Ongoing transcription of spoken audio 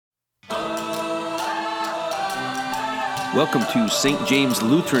Welcome to St. James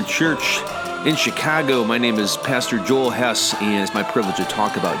Lutheran Church in Chicago. My name is Pastor Joel Hess, and it's my privilege to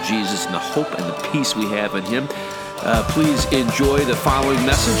talk about Jesus and the hope and the peace we have in Him. Please enjoy the following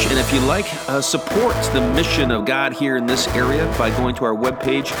message, and if you like, support the mission of God here in this area by going to our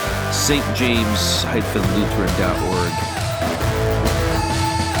webpage, stjames-lutheran.org.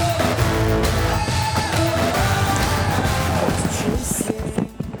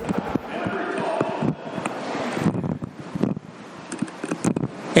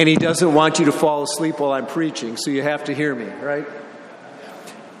 And He doesn't want you to fall asleep while I'm preaching, so you have to hear me, right?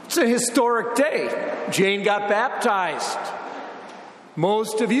 It's a historic day. Jane got baptized.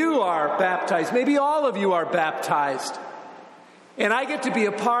 Most of you are baptized. Maybe all of you are baptized. And I get to be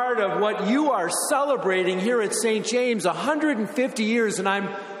a part of what you are celebrating here at St. James, 150 years, and I'm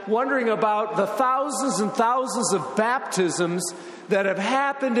wondering about the thousands and thousands of baptisms that have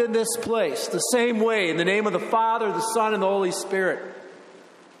happened in this place, the same way, in the name of the Father, the Son, and the Holy Spirit.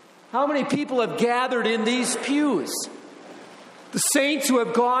 How many people have gathered in these pews? The saints who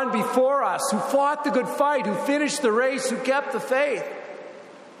have gone before us, who fought the good fight, who finished the race, who kept the faith.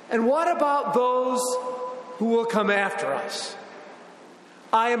 And what about those who will come after us?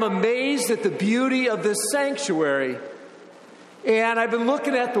 I am amazed at the beauty of this sanctuary. And I've been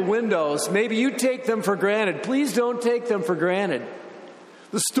looking at the windows. Maybe you take them for granted. Please don't take them for granted.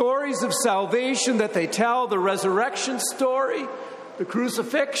 The stories of salvation that they tell, the resurrection story, the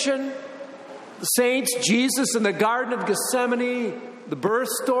crucifixion, the saints, Jesus in the Garden of Gethsemane, the birth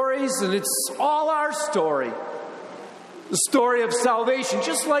stories, and it's all our story. The story of salvation,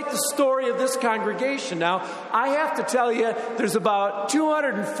 just like the story of this congregation. Now, I have to tell you, there's about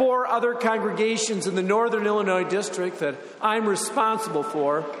 204 other congregations in the Northern Illinois district that I'm responsible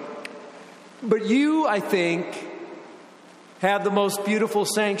for. But you, I think, have the most beautiful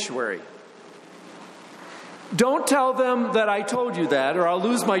sanctuary. Don't tell them that I told you that, or I'll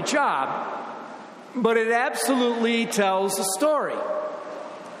lose my job. But it absolutely tells a story.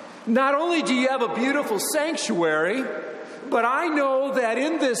 Not only do you have a beautiful sanctuary, but I know that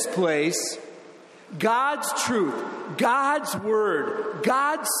in this place, God's truth, God's word,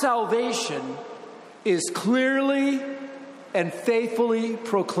 God's salvation is clearly and faithfully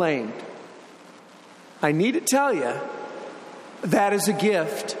proclaimed. I need to tell you, that is a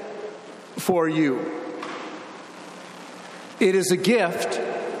gift for you. It is a gift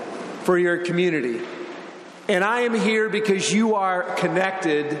for your community. And I am here because you are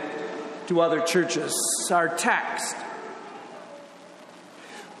connected to other churches. Our text.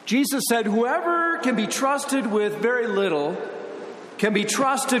 Jesus said, whoever can be trusted with very little can be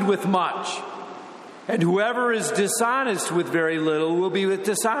trusted with much. And whoever is dishonest with very little will be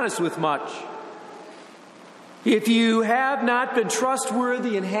dishonest with much. If you have not been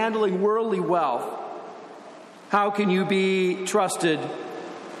trustworthy in handling worldly wealth, how can you be trusted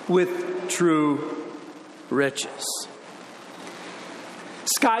with true riches?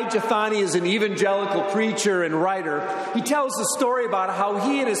 Skye Jethani is an evangelical preacher and writer. He tells the story about how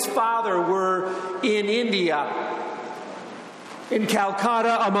he and his father were in India, in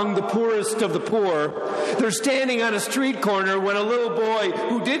Calcutta, among the poorest of the poor. They're standing on a street corner when a little boy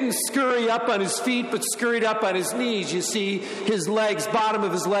who didn't scurry up on his feet but scurried up on his knees. You see, his legs, bottom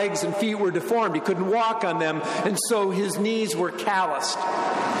of his legs and feet were deformed. He couldn't walk on them, and so his knees were calloused.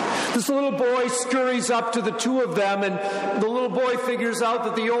 This little boy scurries up to the two of them, and the little boy figures out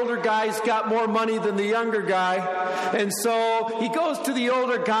that the older guy's got more money than the younger guy. And so he goes to the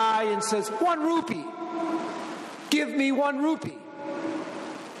older guy and says, 1 rupee. Give me 1 rupee.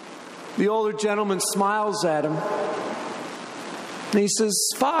 The older gentleman smiles at him, and he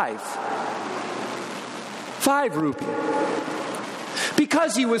says, 5 rupee.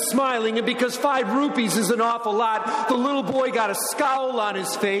 Because he was smiling and because 5 rupees is an awful lot, the little boy got a scowl on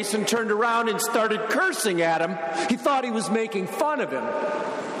his face and turned around and started cursing at him. He thought he was making fun of him.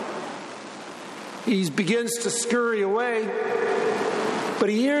 He begins to scurry away, but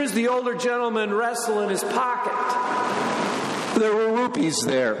he hears the older gentleman wrestle in his pocket. There were rupees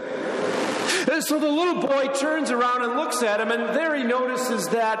there. And so the little boy turns around and looks at him, and there he notices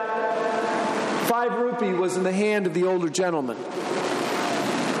that 5 rupee was in the hand of the older gentleman.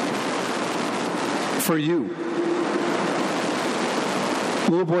 For you.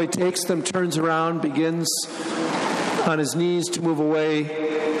 The little boy takes them, turns around, begins on his knees to move away,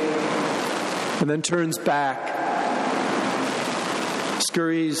 and then turns back,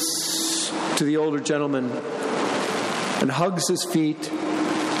 scurries to the older gentleman, and hugs his feet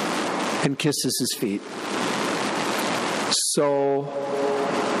and kisses his feet. So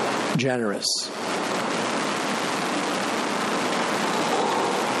generous.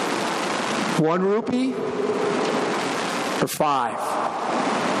 $1 rupee or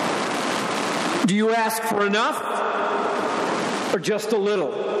 5? Do you ask for enough or just a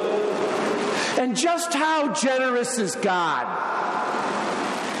little? And just how generous is God?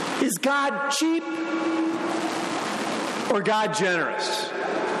 Is God cheap or God generous?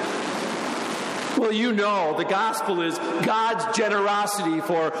 Well, you know, the gospel is God's generosity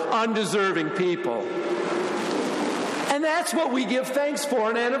for undeserving people. And that's what we give thanks for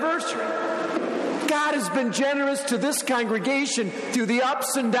on anniversary. God has been generous to this congregation through the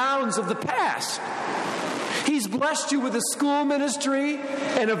ups and downs of the past. He's blessed you with a school ministry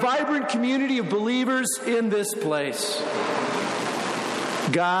and a vibrant community of believers in this place.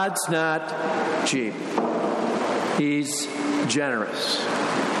 God's not cheap. He's generous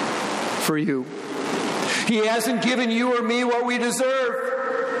for you. He hasn't given you or me what we deserve.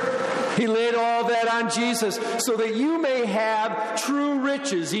 He laid all that on Jesus so that you may have true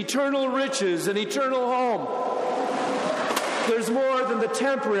riches, eternal riches, an eternal home. There's more than the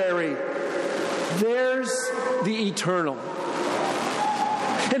temporary. There's the eternal.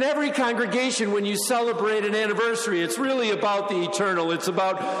 In every congregation, when you celebrate an anniversary, it's really about the eternal. It's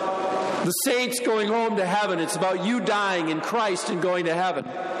about the saints going home to heaven. It's about you dying in Christ and going to heaven.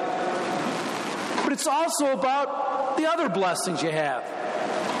 But it's also about the other blessings you have.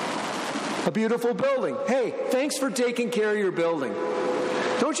 A beautiful building. Hey, thanks for taking care of your building.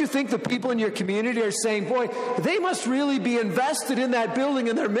 Don't you think the people in your community are saying, boy, they must really be invested in that building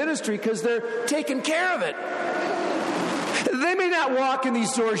and their ministry because they're taking care of it. They may not walk in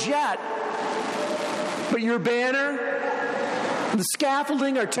these doors yet, but your banner and the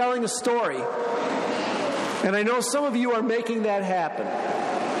scaffolding are telling a story. And I know some of you are making that happen.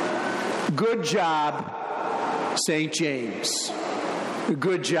 Good job, St. James.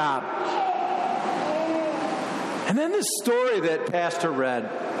 Good job. And then this story that Pastor read.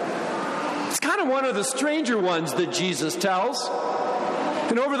 It's kind of one of the stranger ones that Jesus tells.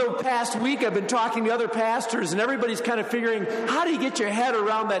 And over the past week, I've been talking to other pastors, and everybody's kind of figuring, how do you get your head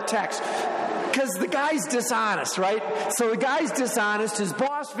around that text? Because the guy's dishonest, right? So the guy's dishonest. His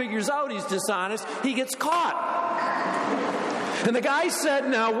boss figures out he's dishonest. He gets caught. And the guy said,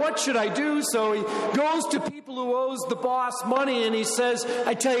 now what should I do? So he goes to people who owes the boss money, and he says,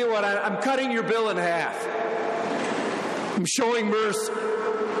 I tell you what, I'm cutting your bill in half. I'm showing mercy.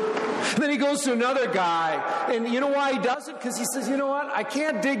 And then he goes to another guy, and you know why he does it? Because he says, you know what, I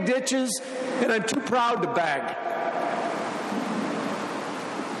can't dig ditches, and I'm too proud to beg.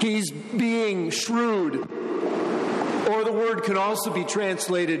 He's being shrewd, or the word can also be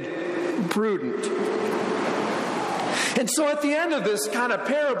translated prudent. And so at the end of this kind of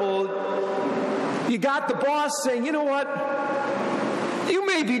parable, you got the boss saying, you know what, you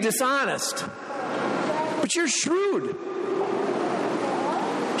may be dishonest, but you're shrewd.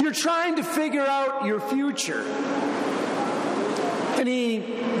 You're trying to figure out your future. And he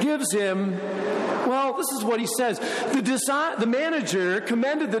gives him, well, this is what he says. The manager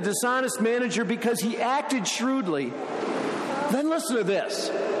commended the dishonest manager because he acted shrewdly. Then listen to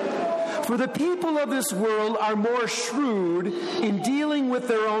this. For the people of this world are more shrewd in dealing with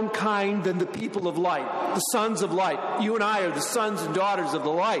their own kind than the people of light, the sons of light. You and I are the sons and daughters of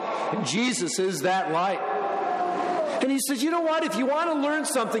the light, and Jesus is that light. And he says, you know what? If you want to learn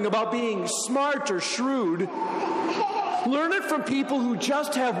something about being smart or shrewd, learn it from people who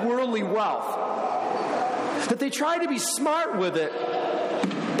just have worldly wealth. That they try to be smart with it,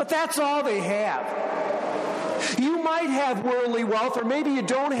 but that's all they have. You might have worldly wealth, or maybe you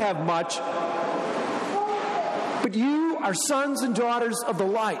don't have much, but you are sons and daughters of the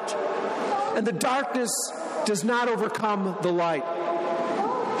light, and the darkness does not overcome the light.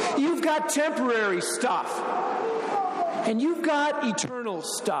 You've got temporary stuff, and you've got eternal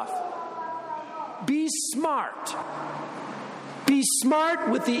stuff. Be smart. Be smart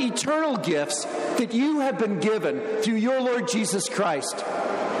with the eternal gifts that you have been given through your Lord Jesus Christ.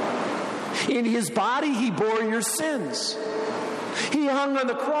 In his body, he bore your sins. He hung on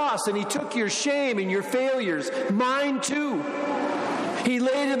the cross and he took your shame and your failures, mine too. He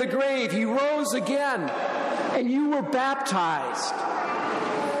laid in the grave, he rose again, and you were baptized.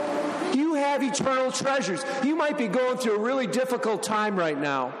 You have eternal treasures. You might be going through a really difficult time right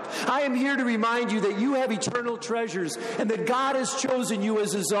now. I am here to remind you that you have eternal treasures and that God has chosen you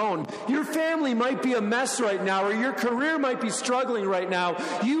as his own. Your family might be a mess right now, or your career might be struggling right now.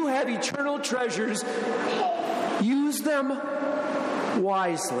 You have eternal treasures. Use them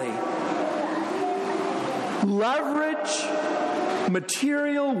wisely. Leverage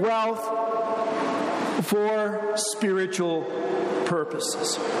material wealth for spiritual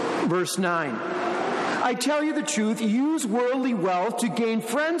purposes. Verse 9. I tell you the truth, use worldly wealth to gain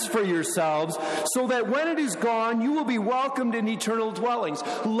friends for yourselves, so that when it is gone, you will be welcomed in eternal dwellings.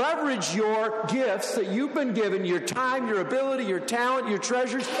 Leverage your gifts that you've been given, your time, your ability, your talent, your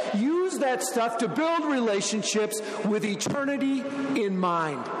treasures. Use that stuff to build relationships with eternity in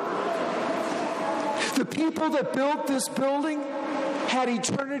mind. The people that built this building had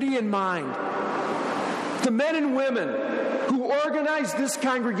eternity in mind. The men and women who organized this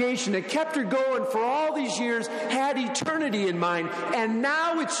congregation and kept her going for all these years had eternity in mind. And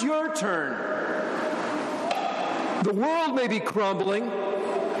now it's your turn. The world may be crumbling.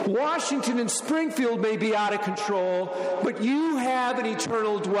 Washington and Springfield may be out of control, but you have an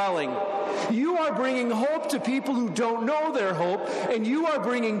eternal dwelling. You are bringing hope to people who don't know their hope, and you are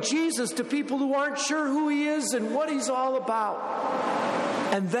bringing Jesus to people who aren't sure who He is and what He's all about.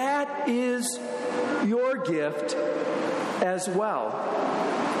 And that is your gift as well.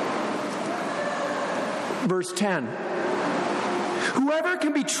 Verse 10. Whoever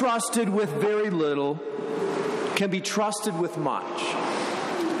can be trusted with very little can be trusted with much.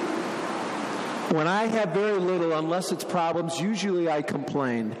 When I have very little, unless it's problems, usually I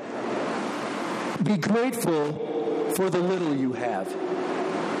complain. Be grateful for the little you have,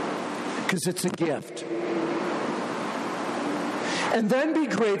 because it's a gift. And then be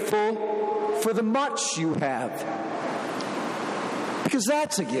grateful for the much you have, because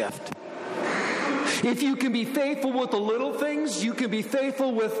that's a gift. If you can be faithful with the little things, you can be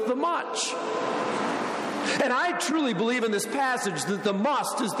faithful with the much. And I truly believe in this passage that the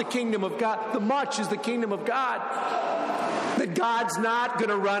must is the kingdom of God. The much is the kingdom of God. That God's not going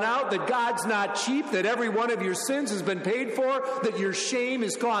to run out. That God's not cheap. That every one of your sins has been paid for. That your shame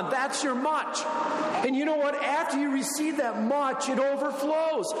is gone. That's your much. And you know what? After you receive that much, it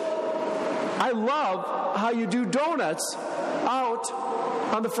overflows. I love how you do donuts out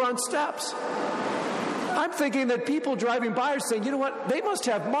on the front steps. I'm thinking that people driving by are saying, you know what, they must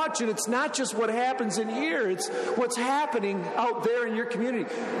have much, and it's not just what happens in here, it's what's happening out there in your community.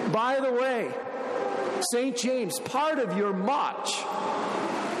 By the way, St. James, part of your much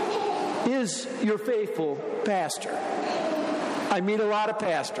is your faithful pastor. I meet a lot of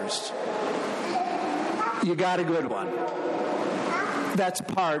pastors. You got a good one. That's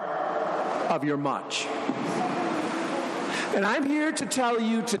part of your much. And I'm here to tell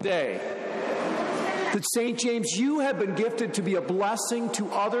you today that St. James, you have been gifted to be a blessing to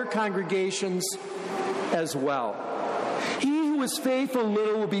other congregations as well. He who is faithful in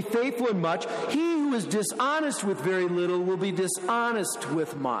little will be faithful in much. He who is dishonest with very little will be dishonest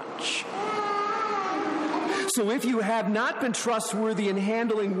with much. So if you have not been trustworthy in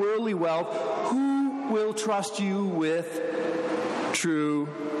handling worldly wealth, who will trust you with true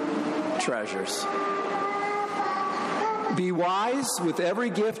treasures? Be wise with every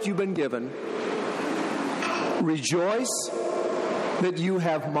gift you've been given. Rejoice that you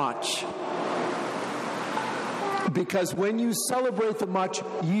have much. Because when you celebrate the much,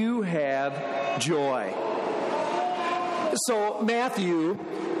 you have joy. So Matthew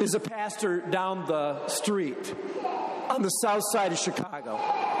is a pastor down the street on the south side of Chicago.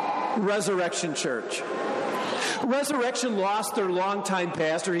 Resurrection Church. Resurrection lost their longtime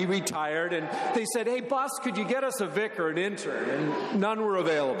pastor. He retired, and they said, hey, Bus, could you get us a vic or an intern? And none were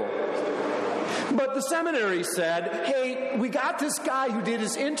available. But the seminary said, hey, we got this guy who did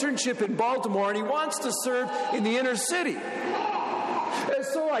his internship in Baltimore, and he wants to serve in the inner city. And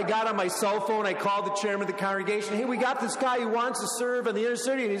so I got on my cell phone, I called the chairman of the congregation, hey, we got this guy who wants to serve in the inner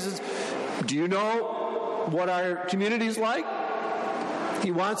city. And he says, do you know what our community is like?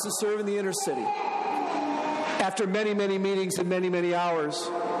 He wants to serve in the inner city. After many, many meetings and many, many hours,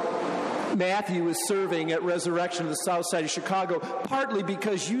 Matthew is serving at Resurrection on the south side of Chicago, partly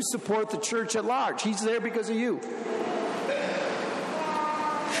because you support the church at large. He's there because of you.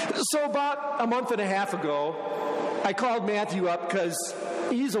 So about a month and a half ago, I called Matthew up because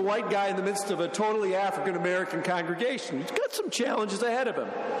he's a white guy in the midst of a totally African-American congregation. He's got some challenges ahead of him.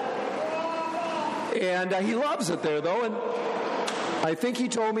 And he loves it there, though, and I think he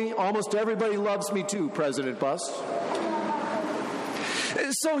told me, almost everybody loves me too, President Bus.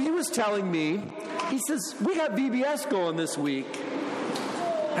 So he was telling me, he says, we got VBS going this week.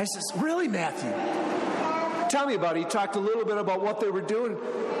 I says, really, Matthew? Tell me about it. He talked a little bit about what they were doing.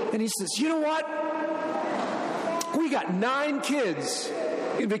 And he says, you know what? We got 9 kids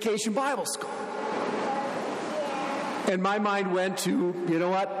in Vacation Bible School. And my mind went to, you know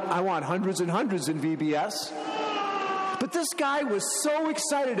what? I want hundreds and hundreds in VBS. But this guy was so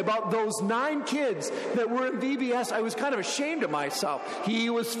excited about those 9 kids that were in VBS, I was kind of ashamed of myself. He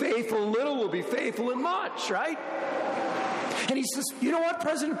was faithful in little, will be faithful in much, right? And he says, you know what,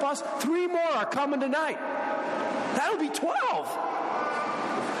 President Boss? 3 more are coming tonight. That'll be 12.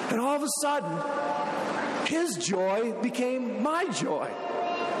 And all of a sudden, his joy became my joy.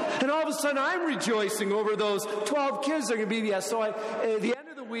 And all of a sudden, I'm rejoicing over those 12 kids that are going to be there. So at the end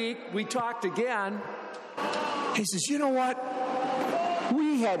of the week, we talked again. He says, you know what?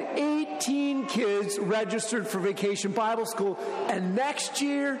 We had 18 kids registered for Vacation Bible School, and next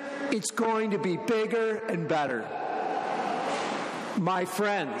year, it's going to be bigger and better. My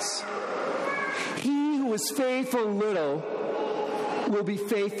friends, he who is faithful in little will be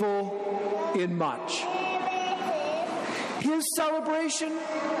faithful in much. His celebration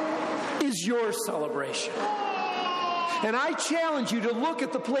is your celebration. And I challenge you to look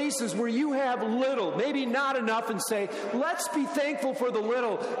at the places where you have little, maybe not enough, and say, let's be thankful for the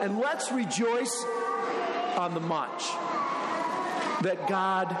little, and let's rejoice on the much that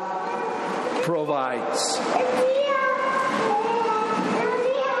God provides.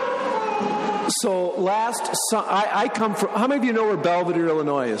 So I come from, how many of you know where Belvedere,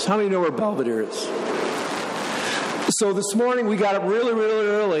 Illinois is? How many know where Belvedere is? So this morning we got up really, really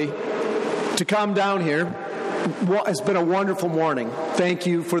early to come down here. It's been a wonderful morning. Thank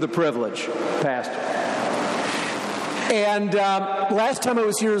you for the privilege, Pastor. And last time I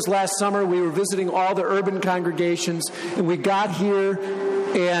was here was last summer. We were visiting all the urban congregations, and we got here,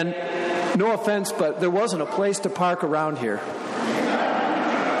 and no offense, but there wasn't a place to park around here.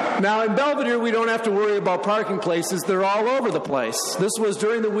 Now, in Belvedere, we don't have to worry about parking places. They're all over the place. This was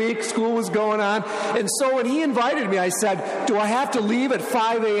during the week. School was going on. And so when he invited me, I said, do I have to leave at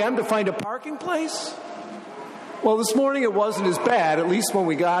 5 a.m. to find a parking place? Well, this morning it wasn't as bad, at least when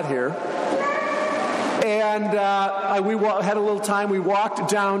we got here. And we had a little time. We walked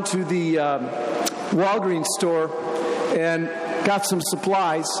down to the Walgreens store and got some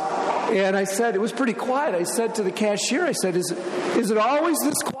supplies. And I said, it was pretty quiet. I said to the cashier, I said, is it always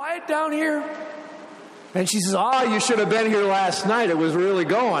this quiet down here? And she says, you should have been here last night. It was really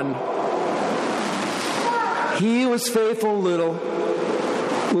going. He who was faithful in little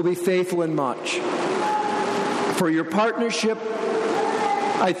will be faithful in much. For your partnership,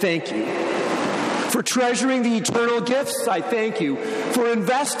 I thank you. For treasuring the eternal gifts, I thank you. For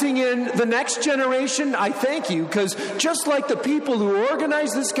investing in the next generation, I thank you. Because just like the people who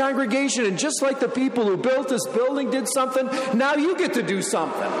organized this congregation and just like the people who built this building did something, now you get to do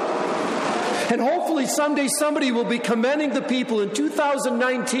something. And hopefully someday somebody will be commending the people in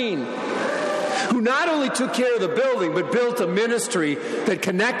 2019 who not only took care of the building, but built a ministry that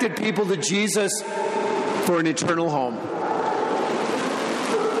connected people to Jesus for an eternal home.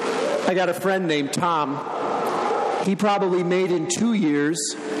 I got a friend named Tom. He probably made in 2 years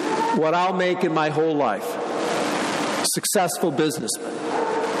what I'll make in my whole life. Successful businessman.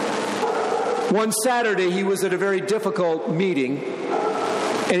 One Saturday, he was at a very difficult meeting,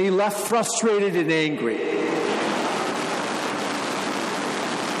 and he left frustrated and angry.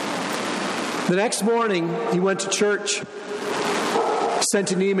 The next morning, he went to church,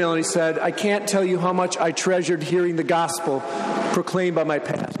 sent an email, and he said, I can't tell you how much I treasured hearing the gospel proclaimed by my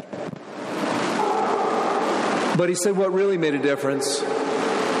pastor. But he said what really made a difference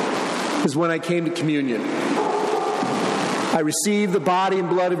is when I came to communion. I received the body and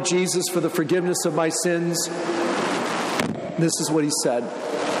blood of Jesus for the forgiveness of my sins. This is what he said.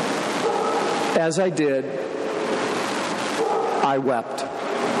 As I did, I wept.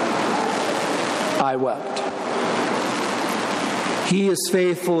 I wept. He is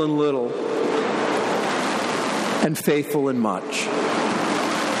faithful in little and faithful in much.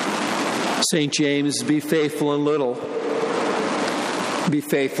 St. James, be faithful in little, be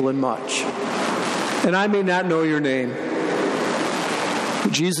faithful in much. And I may not know your name,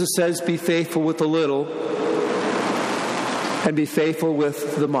 but Jesus says, be faithful with the little and be faithful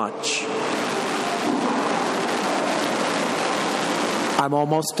with the much. I'm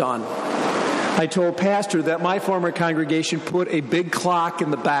almost done. I told Pastor that my former congregation put a big clock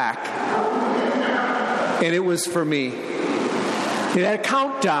in the back, and it was for me. It had a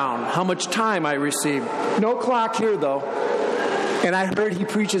countdown, how much time I received. No clock here, though. And I heard he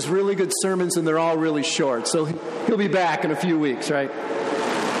preaches really good sermons, and they're all really short. So he'll be back in a few weeks, right?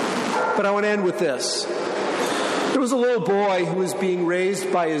 But I want to end with this. There was a little boy who was being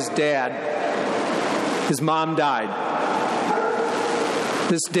raised by his dad. His mom died.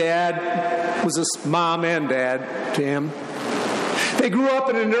 This dad was his mom and dad to him. They grew up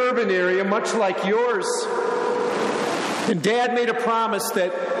in an urban area, much like yours. And Dad made a promise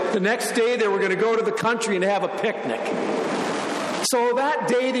that the next day they were going to go to the country and have a picnic. So that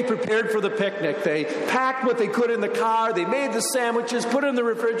day they prepared for the picnic. They packed what they could in the car. They made the sandwiches, put it in the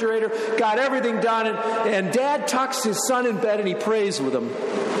refrigerator, got everything done. And Dad tucks his son in bed and he prays with him.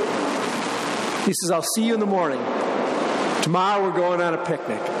 He says, I'll see you in the morning. Tomorrow we're going on a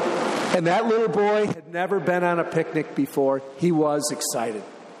picnic. And that little boy had never been on a picnic before. He was excited.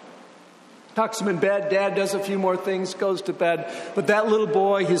 Tucks him in bed. Dad does a few more things, goes to bed. But that little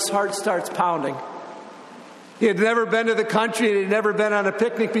boy, his heart starts pounding. He had never been to the country. He had never been on a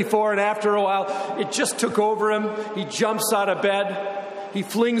picnic before. And after a while, it just took over him. He jumps out of bed. He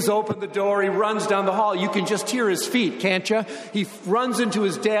flings open the door. He runs down the hall. You can just hear his feet, can't you? He runs into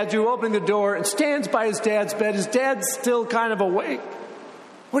his dad's room, opening the door, and stands by his dad's bed. His dad's still kind of awake.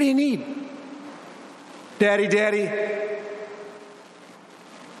 What do you need? Daddy,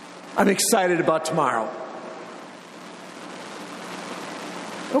 I'm excited about tomorrow.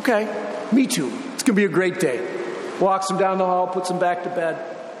 Okay, me too. It's going to be a great day. Walks him down the hall, puts him back to bed.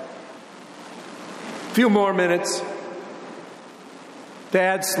 A few more minutes.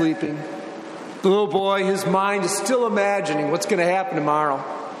 Dad's sleeping. The little boy, his mind is still imagining what's going to happen tomorrow.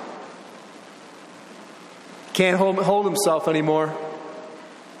 Can't hold himself anymore.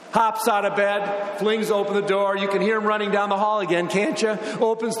 Hops out of bed, flings open the door. You can hear him running down the hall again, can't you?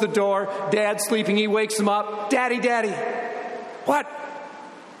 Opens the door. Dad's sleeping. He wakes him up. Daddy. What?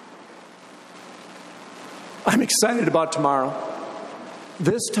 I'm excited about tomorrow.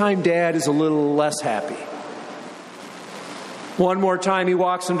 This time, Dad is a little less happy. One more time, he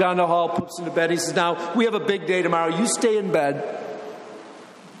walks him down the hall, puts him to bed. He says, now, we have a big day tomorrow. You stay in bed.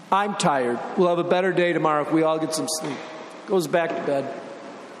 I'm tired. We'll have a better day tomorrow if we all get some sleep. Goes back to bed.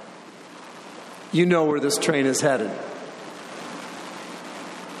 You know where this train is headed.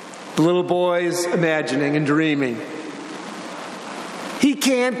 The little boy is imagining and dreaming. He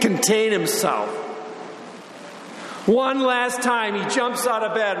can't contain himself. One last time, he jumps out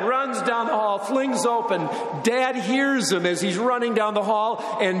of bed, runs down the hall, flings open. Dad hears him as he's running down the hall,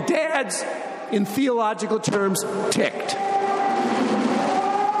 and Dad's, in theological terms, ticked.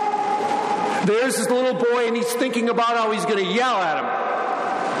 There's this little boy, and he's thinking about how he's going to yell at him.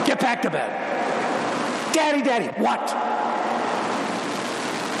 Get back to bed. Daddy, what?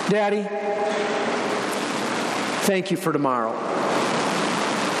 Daddy, thank you for tomorrow.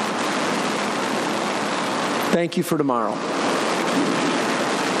 Thank you for tomorrow.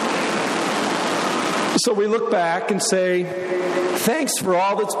 So we look back and say, thanks for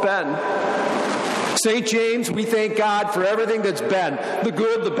all that's been. St. James, we thank God for everything that's been, the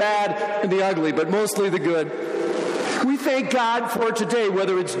good, the bad, and the ugly, but mostly the good. We thank God for today,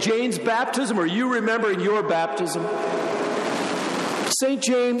 whether it's Jane's baptism or you remembering your baptism. St.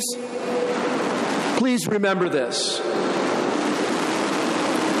 James, please remember this.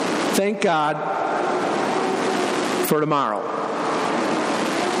 Thank God for tomorrow.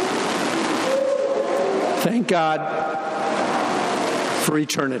 Thank God for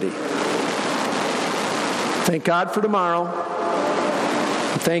eternity. Thank God for tomorrow.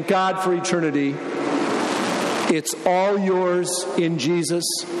 Thank God for eternity. It's all yours in Jesus.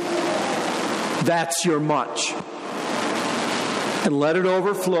 That's your much. And let it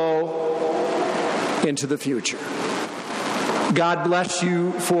overflow into the future. God bless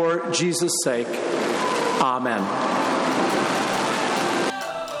you for Jesus' sake. Amen.